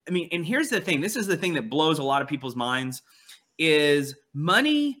I mean, and here's the thing. This is the thing that blows a lot of people's minds is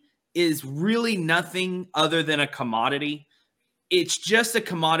money is really nothing other than a commodity. It's just a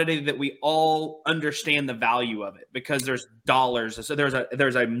commodity that we all understand the value of it because there's dollars. So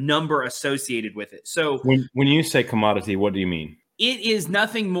there's a number associated with it. So when you say commodity, what do you mean? it is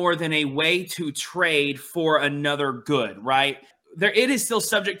nothing more than a way to trade for another good, right? It is still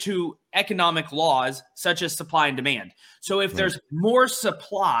subject to economic laws such as supply and demand. So if there's more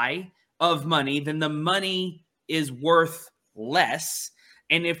supply of money, then the money is worth less.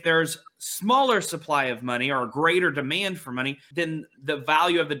 And if there's smaller supply of money or greater demand for money, then the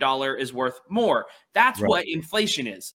value of the dollar is worth more. That's what inflation is.